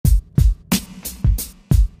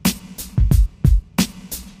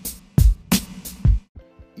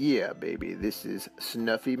Yeah, baby, this is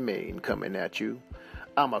Snuffy Maine coming at you.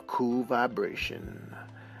 I'm a cool vibration,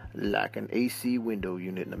 like an AC window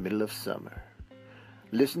unit in the middle of summer.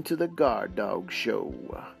 Listen to the Guard Dog Show,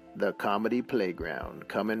 the comedy playground,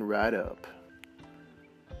 coming right up.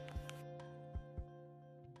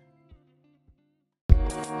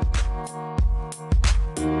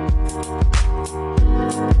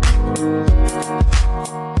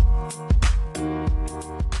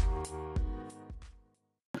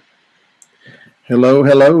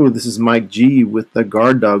 Hello, this is Mike G with the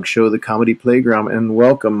Guard Dog Show, the comedy playground, and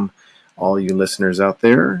welcome all you listeners out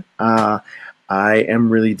there. I am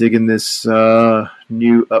really digging this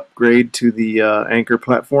new upgrade to the Anchor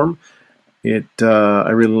platform. I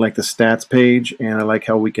really like the stats page, and I like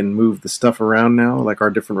how we can move the stuff around now, like our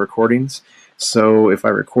different recordings. So if I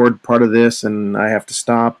record part of this and I have to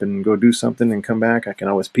stop and go do something and come back, I can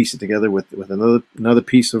always piece it together with another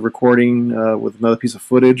piece of recording, with another piece of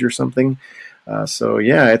footage or something. So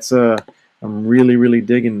yeah, I'm really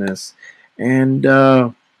digging this, and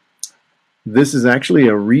this is actually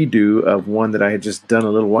a redo of one that I had just done a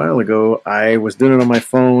little while ago. I was doing it on my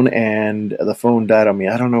phone, and the phone died on me.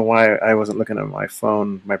 I don't know why I wasn't looking at my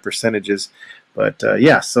phone, my percentages, but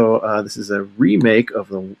yeah. So this is a remake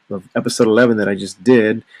of episode 11 that I just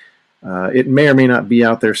did. It may or may not be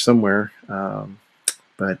out there somewhere,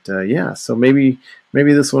 but yeah. So maybe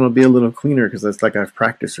this one will be a little cleaner because it's like I've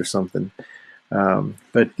practiced or something.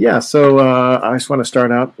 But yeah, so I just want to start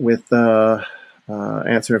out with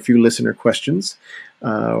answer a few listener questions.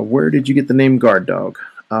 Where did you get the name Guard Dog?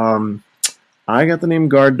 I got the name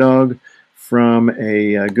Guard Dog from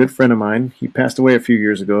a good friend of mine. He passed away a few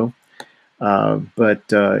years ago, but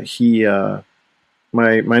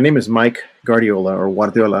my name is Mike Guardiola, or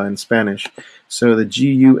Guardiola in Spanish. So the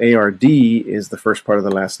G-U-A-R-D is the first part of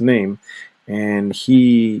the last name, and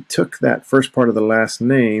he took that first part of the last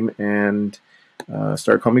name and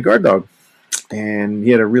started calling me Guard Dog. And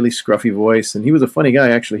he had a really scruffy voice, and he was a funny guy.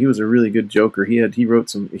 Actually, he was a really good joker. He had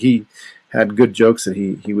good jokes that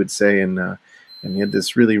he would say, and he had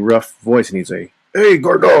this really rough voice, and he'd say, "Hey,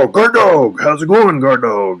 Guard Dog, how's it going, Guard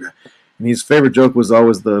Dog?" And his favorite joke was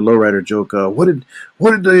always the lowrider joke. What did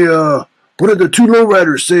the two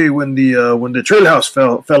lowriders say when the trail house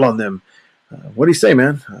fell on them? What did he say,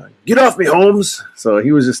 man? Get off me, Holmes. So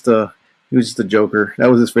he was just a joker. That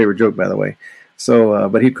was his favorite joke, by the way. So,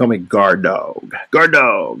 but he'd call me Guard Dog,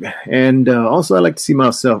 and also I like to see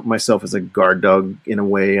myself as a guard dog in a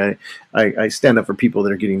way. I stand up for people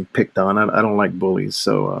that are getting picked on. I don't like bullies,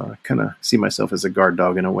 so I kind of see myself as a guard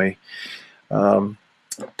dog in a way.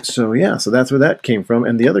 So yeah, so that's where that came from.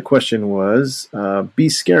 And the other question was, be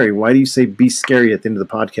scary. Why do you say be scary at the end of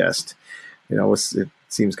the podcast? You know, it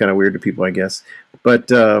seems kind of weird to people, I guess,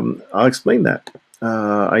 but I'll explain that.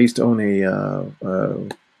 I used to own a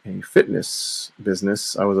fitness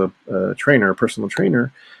business. I was a trainer, a personal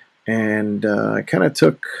trainer, and I kind of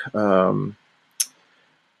took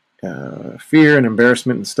fear and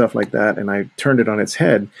embarrassment and stuff like that, and I turned it on its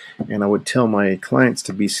head, and I would tell my clients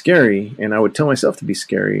to be scary, and I would tell myself to be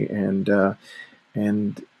scary, and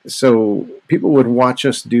so people would watch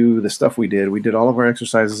us do the stuff we did. We did all of our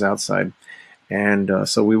exercises outside, and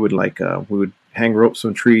so we would hang ropes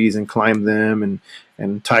on trees and climb them,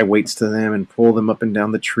 and tie weights to them and pull them up and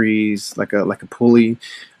down the trees like a pulley.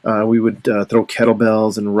 We would throw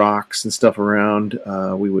kettlebells and rocks and stuff around.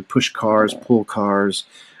 We would push cars, pull cars.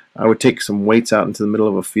 I would take some weights out into the middle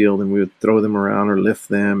of a field, and we would throw them around or lift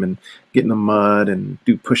them and get in the mud and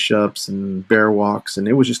do push-ups and bear walks. And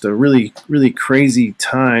it was just a really, really crazy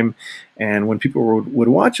time. And when people would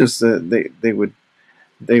watch us, they would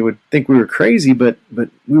think we were crazy, but we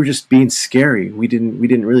were just being scary. We didn't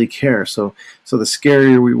really care. So the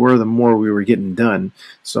scarier we were, the more we were getting done.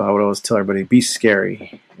 So I would always tell everybody, be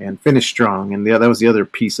scary and finish strong. And that was the other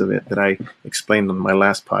piece of it that I explained on my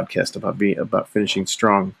last podcast about finishing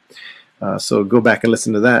strong. So go back and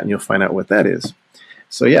listen to that, and you'll find out what that is.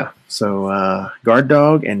 So yeah, Guard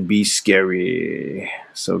Dog and be scary.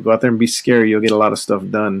 So go out there and be scary. You'll get a lot of stuff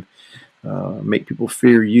done. Make people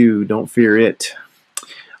fear you. Don't fear it.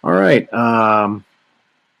 All right.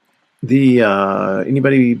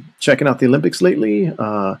 Anybody checking out the Olympics lately?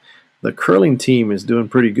 The curling team is doing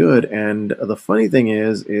pretty good, and the funny thing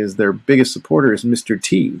is their biggest supporter is Mr.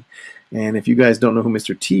 T. And if you guys don't know who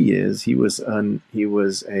Mr. T is, he was an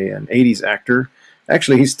 80s actor.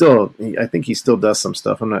 Actually, I think he still does some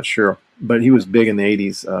stuff. I'm not sure, but he was big in the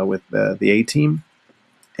 80s with the A-Team,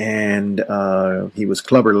 and he was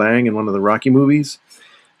Clubber Lang in one of the Rocky movies.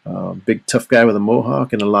 Big tough guy with a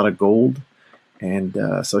mohawk and a lot of gold, and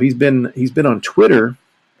so he's been on Twitter,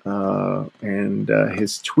 and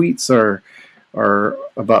his tweets are are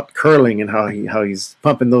about curling and how he's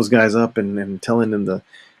pumping those guys up and telling them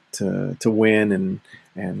to win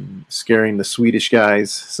and scaring the Swedish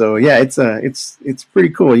guys. So yeah, it's pretty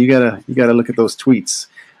cool. You gotta look at those tweets.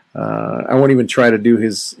 I won't even try to do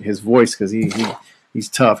his voice because he's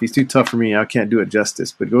tough. He's too tough for me. I can't do it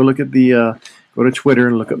justice. But go look at go to Twitter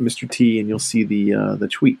and look up Mr. T, and you'll see the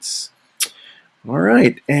tweets. All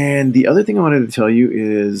right, and the other thing I wanted to tell you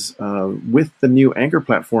is with the new Anchor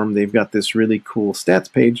platform, they've got this really cool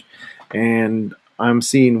stats page, and I'm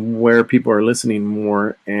seeing where people are listening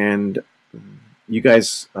more, and you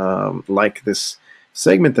guys like this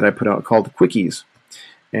segment that I put out called Quickies.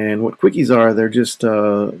 And what Quickies are, they're just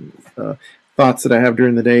thoughts that I have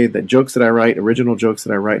during the day, that jokes that I write, original jokes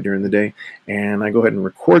that I write during the day, and I go ahead and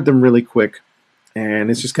record them really quick.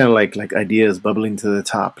 And it's just kind of like ideas bubbling to the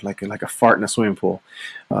top, like a fart in a swimming pool.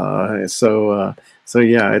 So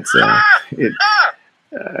yeah, it's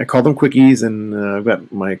I call them Quickies, and I've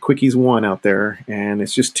got my Quickies 1 out there, and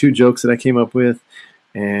it's just 2 jokes that I came up with,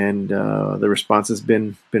 and the response has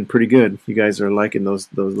been pretty good. You guys are liking those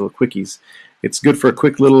little Quickies. It's good for a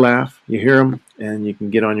quick little laugh. You hear them, and you can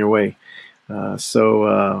get on your way.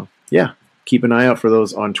 Yeah. Keep an eye out for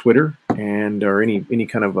those on Twitter or any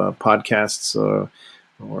kind of podcasts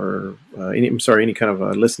or any kind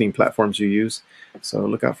of listening platforms you use. So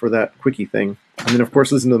look out for that Quickie thing. And then, of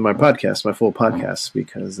course, listen to my podcast, my full podcast,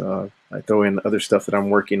 because I throw in other stuff that I'm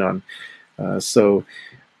working on. So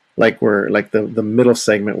like the middle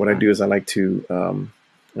segment, what I do is I like to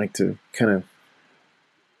kind of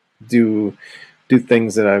do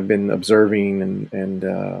things that I've been observing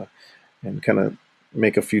and kind of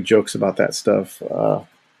make a few jokes about that stuff.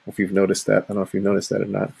 If you've noticed that, I don't know if you've noticed that or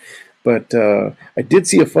not, but I did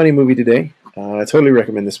see a funny movie today. I totally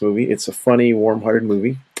recommend this movie. It's a funny, warm-hearted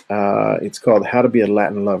movie. It's called How to Be a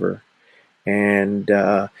Latin Lover, and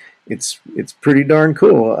it's pretty darn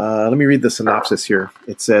cool. Let me read the synopsis here.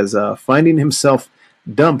 It says, finding himself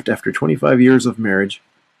dumped after 25 years of marriage,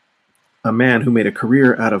 a man who made a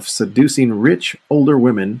career out of seducing rich, older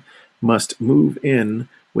women must move in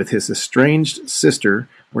with his estranged sister,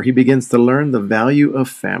 where he begins to learn the value of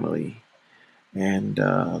family. And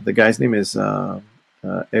the guy's name is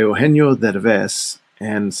Eugenio Derbez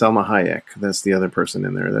and Salma Hayek. That's the other person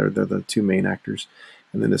in there. They're the 2 main actors.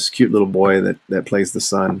 And then this cute little boy that plays the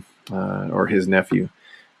son or his nephew.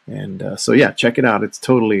 And so yeah, check it out. It's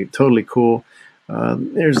totally cool.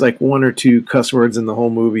 There's like 1 or 2 cuss words in the whole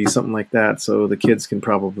movie, something like that. So the kids can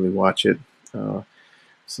probably watch it.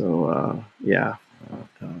 Yeah.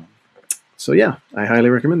 So yeah, I highly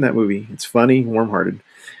recommend that movie. It's funny, warm-hearted.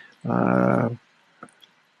 I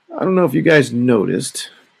don't know if you guys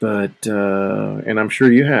noticed, but and I'm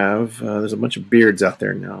sure you have. There's a bunch of beards out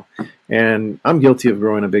there now, and I'm guilty of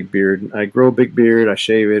growing a big beard. I grow a big beard, I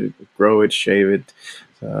shave it, grow it, shave it.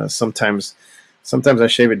 Sometimes I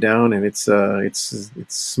shave it down, and it's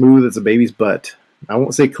smooth as a baby's butt. I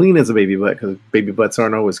won't say clean as a baby butt because baby butts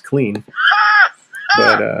aren't always clean.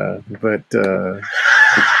 But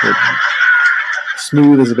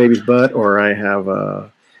smooth as a baby's butt, or I have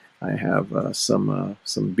some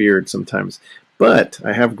beard sometimes, but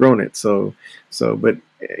I have grown it. But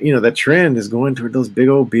that trend is going toward those big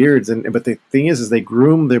old beards, but the thing is they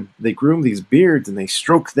groom these beards, and they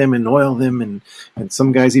stroke them and oil them, and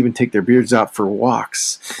some guys even take their beards out for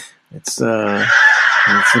walks.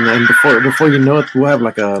 And before you know it, we'll have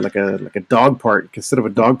like a dog park. Instead of a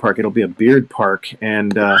dog park, it'll be a beard park,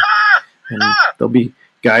 and there'll be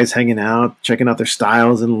guys hanging out, checking out their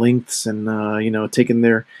styles and lengths, and taking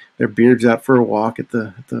their beards out for a walk at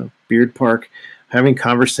the beard park, having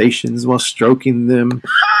conversations while stroking them.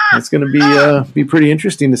 It's going to be pretty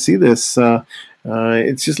interesting to see this.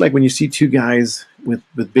 It's just like when you see 2 guys with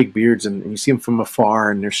big beards, and you see them from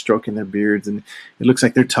afar, and they're stroking their beards, and it looks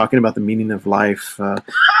like they're talking about the meaning of life.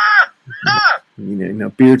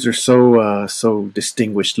 Beards are so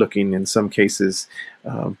distinguished looking in some cases,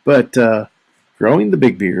 but growing the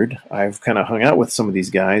big beard, I've kind of hung out with some of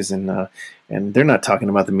these guys, and they're not talking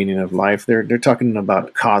about the meaning of life. They're talking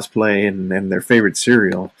about cosplay and their favorite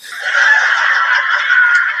cereal.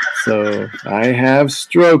 So I have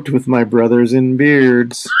stroked with my brothers in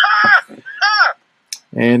beards.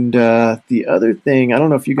 And the other thing, I don't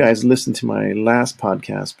know if you guys listened to my last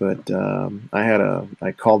podcast, but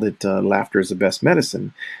I called it Laughter is the Best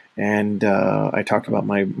Medicine. And I talked about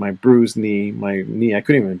my bruised knee, my knee. I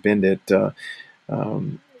couldn't even bend it.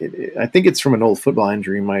 I think it's from an old football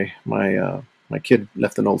injury. My kid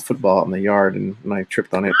left an old football out in the yard, and I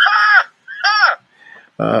tripped on it.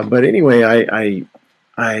 But anyway, I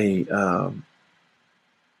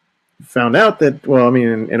found out that, well, I mean,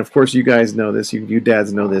 and of course you guys know this, you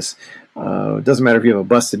dads know this. It doesn't matter if you have a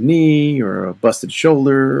busted knee or a busted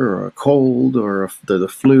shoulder or a cold or the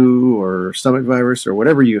flu or stomach virus or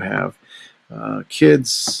whatever you have.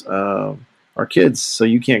 Kids are kids, so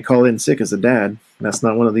you can't call in sick as a dad. That's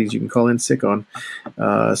not one of these you can call in sick on.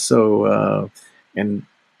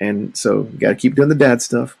 And so you got to keep doing the dad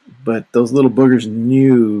stuff. But those little boogers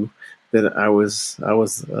knew that I was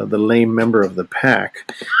the lame member of the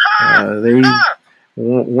pack.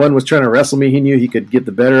 One was trying to wrestle me. He knew he could get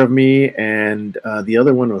the better of me, and the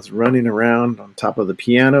other one was running around on top of the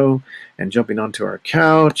piano and jumping onto our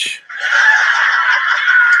couch.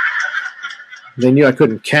 They knew I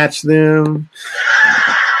couldn't catch them,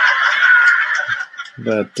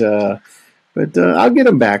 but I'll get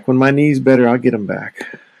them back when my knee's better. I'll get them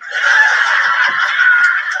back,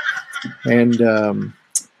 and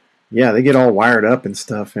yeah, they get all wired up and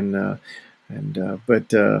stuff,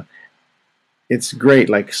 but it's great.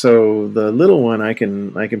 Like, so the little one, I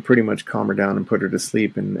can pretty much calm her down and put her to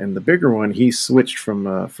sleep, and the bigger one, he switched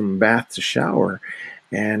from bath to shower.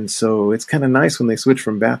 And so it's kind of nice when they switch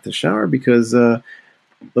from bath to shower, because the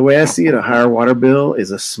way I see it, a higher water bill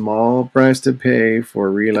is a small price to pay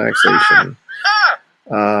for relaxation.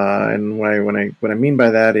 And what I mean by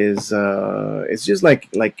that is it's just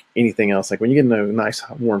like anything else. Like when you get in a nice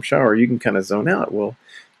warm shower, you can kind of zone out. Well,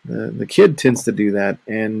 the kid tends to do that,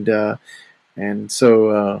 and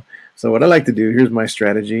so what I like to do, here's my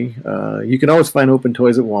strategy. You can always find open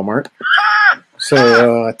toys at Walmart.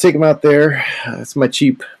 So I take them out there. It's my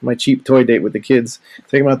cheap toy date with the kids.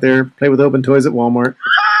 Take them out there, play with open toys at Walmart.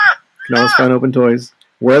 You can always find open toys.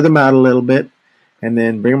 Wear them out a little bit, and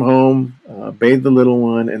then bring them home, bathe the little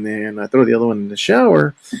one, and then I throw the other one in the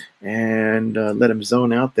shower and let him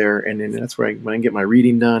zone out there. And then that's where when I get my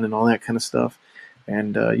reading done and all that kind of stuff.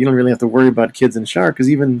 And you don't really have to worry about kids in the shower, because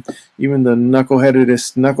even the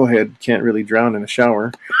knuckleheadedest knucklehead can't really drown in a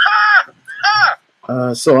shower.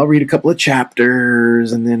 So I'll read a couple of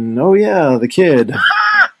chapters, and then, oh yeah, the kid.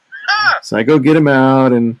 So I go get him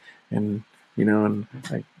out, and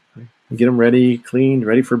I get him ready, cleaned,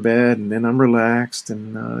 ready for bed, and then I'm relaxed,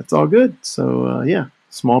 and it's all good. So yeah,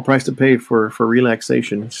 small price to pay for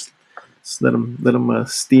relaxation. Just let him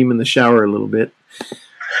steam in the shower a little bit.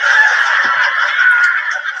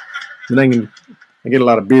 Then I get a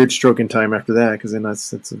lot of beard stroking time after that, because then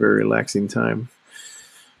that's a very relaxing time.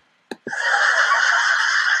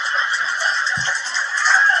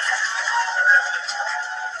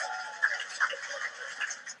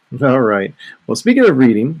 All right. Well, speaking of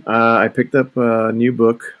reading, I picked up a new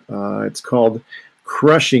book. It's called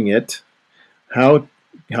Crushing It: How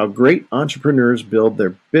Great Entrepreneurs Build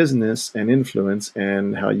Their Business and Influence,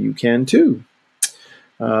 and How You Can Too.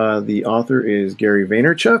 The author is Gary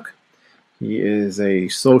Vaynerchuk. He is a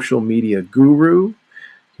social media guru.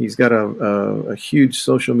 He's got a huge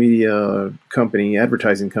social media company,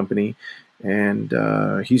 advertising company, and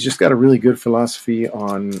he's just got a really good philosophy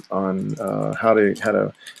on how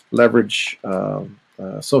to leverage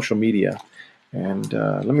social media. And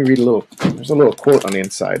let me read a little. There's a little quote on the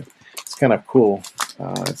inside. It's kind of cool.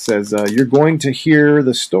 It says, "You're going to hear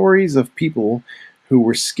the stories of people who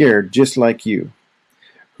were scared just like you,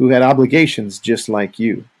 who had obligations just like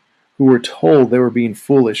you, who were told they were being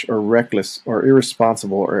foolish or reckless or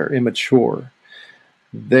irresponsible or immature.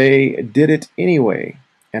 They did it anyway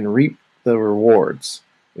and reaped the rewards.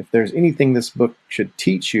 If there's anything this book should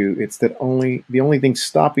teach you, it's that the only thing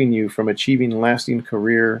stopping you from achieving lasting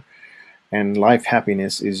career and life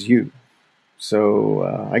happiness is you." So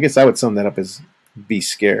I guess I would sum that up as be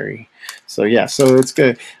scary. So yeah, so it's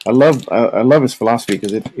good. I love his philosophy,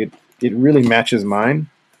 because it really matches mine.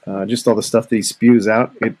 Just all the stuff that he spews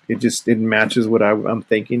out, it matches what I'm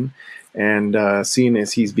thinking. And seeing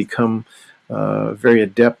as he's become very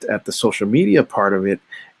adept at the social media part of it,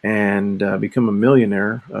 and become a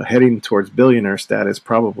millionaire, heading towards billionaire status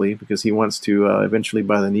probably, because he wants to eventually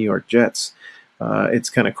buy the New York Jets. It's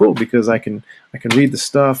kind of cool, because I can read the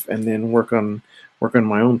stuff and then work on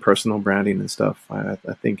my own personal branding and stuff. I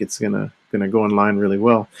think it's gonna go in line really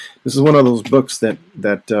well. This is one of those books that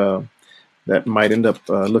might end up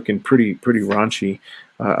looking pretty raunchy.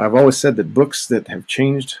 I've always said that books that have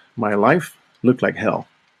changed my life look like hell.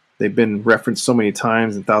 They've been referenced so many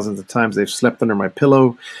times and thousands of times. They've slept under my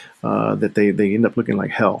pillow that they end up looking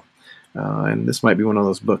like hell. And this might be one of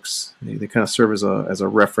those books. They kind of serve as a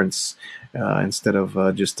reference instead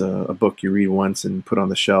of just a book you read once and put on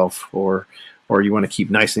the shelf, or or you want to keep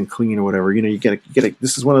nice and clean or whatever. You get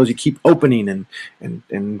this is one of those you keep opening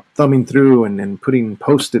and thumbing through and putting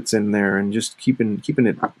Post-its in there and just keeping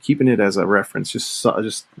it as a reference.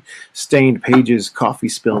 Just stained pages, coffee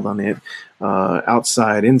spilled on it,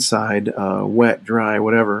 outside, inside, wet, dry,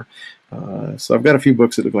 whatever. So I've got a few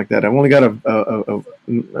books that look like that. I've only got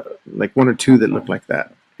like one or two that look like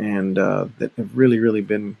that, and that have really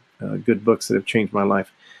been good books that have changed my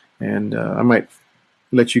life. And I might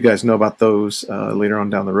let you guys know about those later on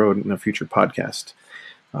down the road in a future podcast.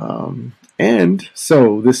 And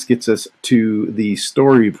so this gets us to the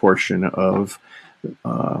story portion of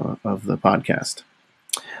the podcast.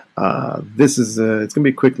 This is it's going to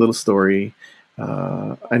be a quick little story.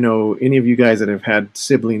 I know any of you guys that have had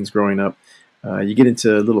siblings growing up, you get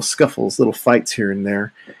into little scuffles, little fights here and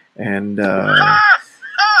there, and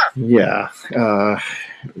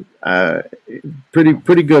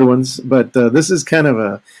pretty good ones. But this one's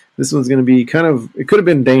going to be it could have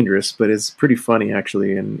been dangerous, but it's pretty funny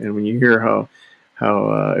actually. And when you hear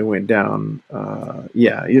how it went down, well,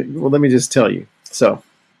 let me just tell you. So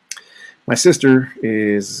my sister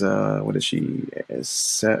is, what is she? 8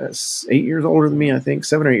 years older than me, I think,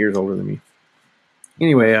 7 or 8 years older than me.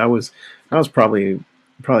 Anyway, I was probably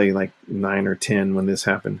like 9 or 10 when this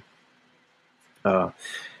happened.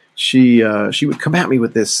 She would come at me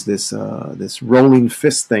with this rolling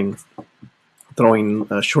fist thing, throwing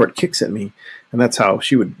short kicks at me, and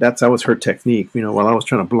that was her technique. While I was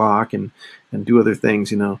trying to block and do other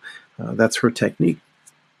things, that's her technique.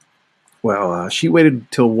 Well, she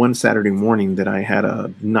waited till one Saturday morning that I had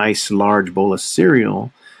a nice large bowl of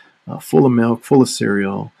cereal, full of milk, full of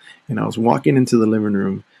cereal, and I was walking into the living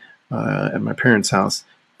room at my parents' house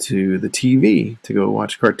to the TV to go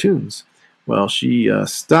watch cartoons. Well, she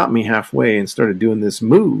stopped me halfway and started doing this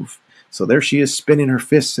move. So there she is, spinning her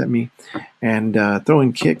fists at me and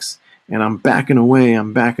throwing kicks, and I'm backing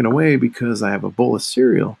away because I have a bowl of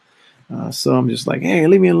cereal. So I'm just like, hey,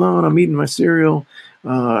 leave me alone. I'm eating my cereal.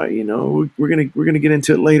 We're gonna get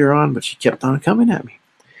into it later on, but she kept on coming at me,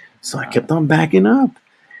 so I kept on backing up,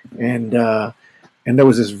 and there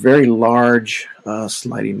was this very large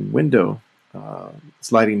sliding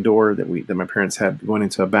door that my parents had going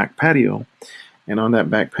into a back patio, and on that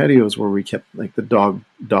back patio is where we kept like the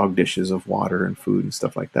dog dishes of water and food and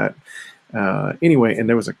stuff like that. Anyway, and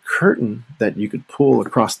there was a curtain that you could pull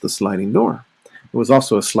across the sliding door. It was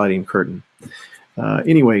also a sliding curtain.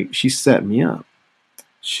 Anyway, she set me up.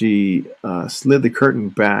 She slid the curtain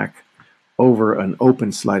back over an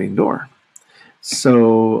open sliding door.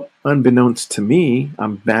 So unbeknownst to me,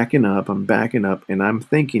 I'm backing up, and I'm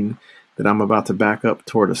thinking that I'm about to back up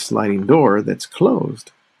toward a sliding door that's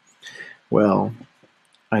closed. Well,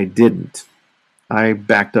 I didn't. I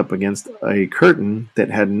backed up against a curtain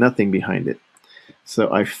that had nothing behind it.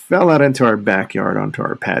 So I fell out into our backyard onto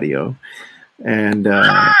our patio, and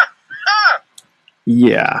I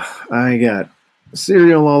got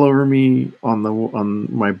cereal all over me. On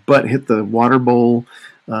my butt hit the water bowl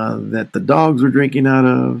that the dogs were drinking out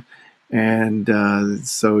of, and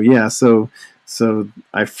so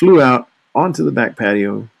I flew out onto the back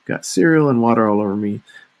patio, got cereal and water all over me.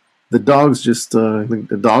 The dogs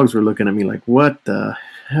the dogs were looking at me like, what the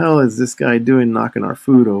hell is this guy doing, knocking our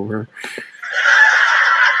food over?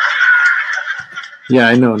 Yeah,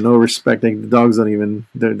 I know, no respect. The dogs don't even,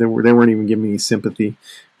 they weren't even giving me sympathy.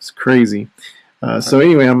 It's crazy. So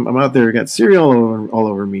anyway, I'm out there. I got cereal all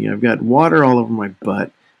over me. I've got water all over my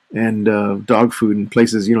butt, and dog food in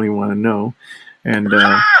places you don't even want to know. And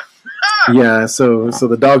so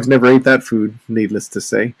the dogs never ate that food, needless to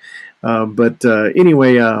say. But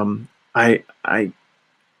anyway, I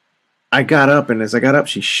got up, and as I got up,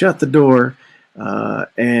 she shut the door,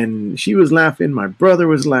 and she was laughing. My brother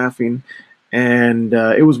was laughing. And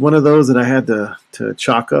it was one of those that I had to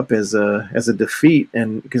chalk up as a defeat,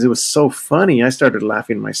 and because it was so funny, I started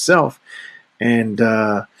laughing myself, and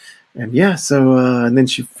then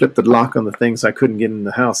she flipped the lock on the thing, so I couldn't get in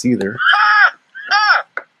the house either.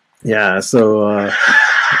 Yeah, so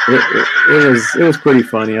it was pretty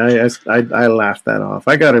funny. I laughed that off.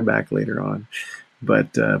 I got her back later on, but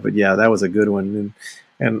yeah, that was a good one.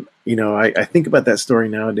 And I think about that story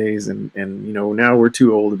nowadays, and now we're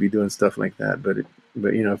too old to be doing stuff like that. But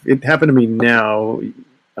if it happened to me now,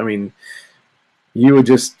 I mean, you would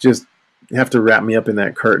just have to wrap me up in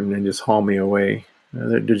that curtain and just haul me away.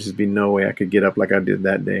 There'd just be no way I could get up like I did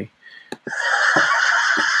that day.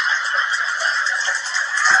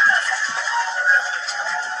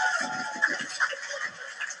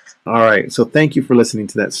 All right, so thank you for listening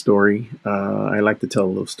to that story. I like to tell a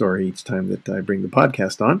little story each time that I bring the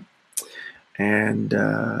podcast on. And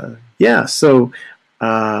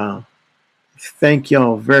thank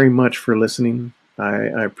y'all very much for listening.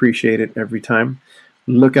 I appreciate it every time.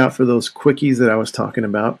 Look out for those quickies that I was talking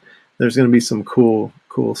about. There's going to be some cool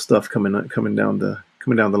stuff coming down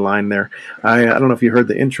the line there. I don't know if you heard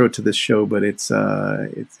the intro to this show, but it's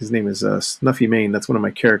his name is Snuffy Mane. That's one of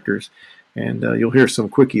my characters, and you'll hear some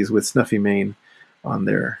quickies with Snuffy Mane on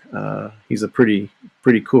there. He's a pretty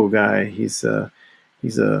cool guy. He's a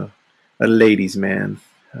ladies' man,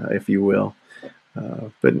 if you will.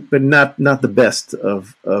 But not the best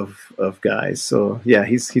of guys. So yeah,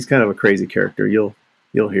 he's kind of a crazy character. You'll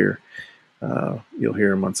hear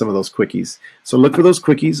him on some of those quickies. So look for those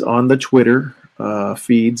quickies on the Twitter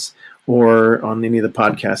feeds or on any of the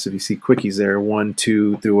podcasts. If you see quickies there, 1,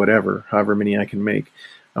 2, through whatever, however many I can make,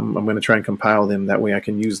 I'm going to try and compile them. That way I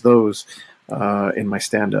can use those in my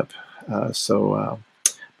stand-up.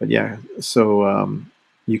 But yeah, so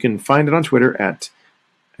you can find it on Twitter at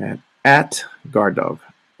GuardDog,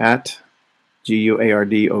 at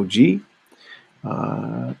GUARDOG.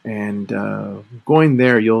 And going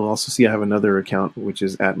there, you'll also see I have another account, which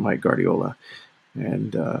is at Mike Guardiola.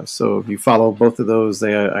 And so if you follow both of those,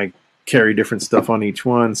 I carry different stuff on each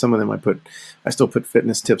one. Some of them I still put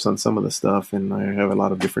fitness tips on some of the stuff, and I have a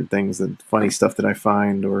lot of different things, and funny stuff that I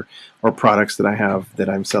find, or products that I have that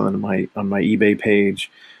I'm selling on my eBay page,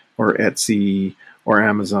 or Etsy, or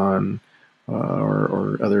Amazon,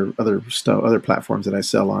 or other stuff, other platforms that I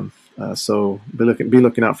sell on. So be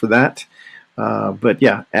looking out for that. But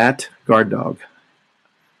yeah, at GuardDog,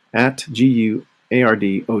 at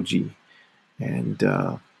GUARDOG, and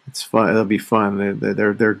it's fun. It'll be fun.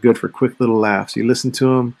 They're good for quick little laughs. You listen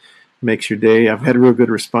to them, makes your day. I've had a real good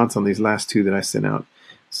response on these last 2 that I sent out.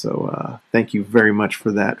 So thank you very much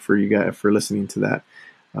for that, for you guys for listening to that.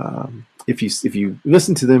 If you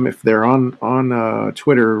listen to them, if they're on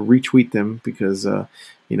Twitter, retweet them, because it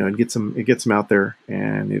gets them out there,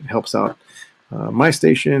 and it helps out my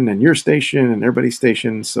station and your station and everybody's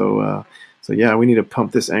station. So yeah, we need to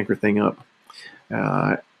pump this Anchor thing up.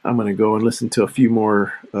 I'm going to go and listen to a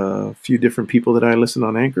few different people that I listen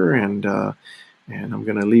on Anchor, and I'm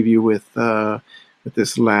going to leave you with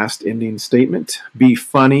this last ending statement: be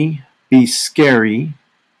funny, be scary,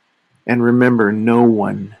 and remember, no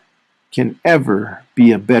one can ever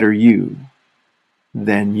be a better you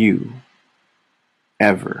than you,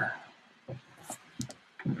 ever.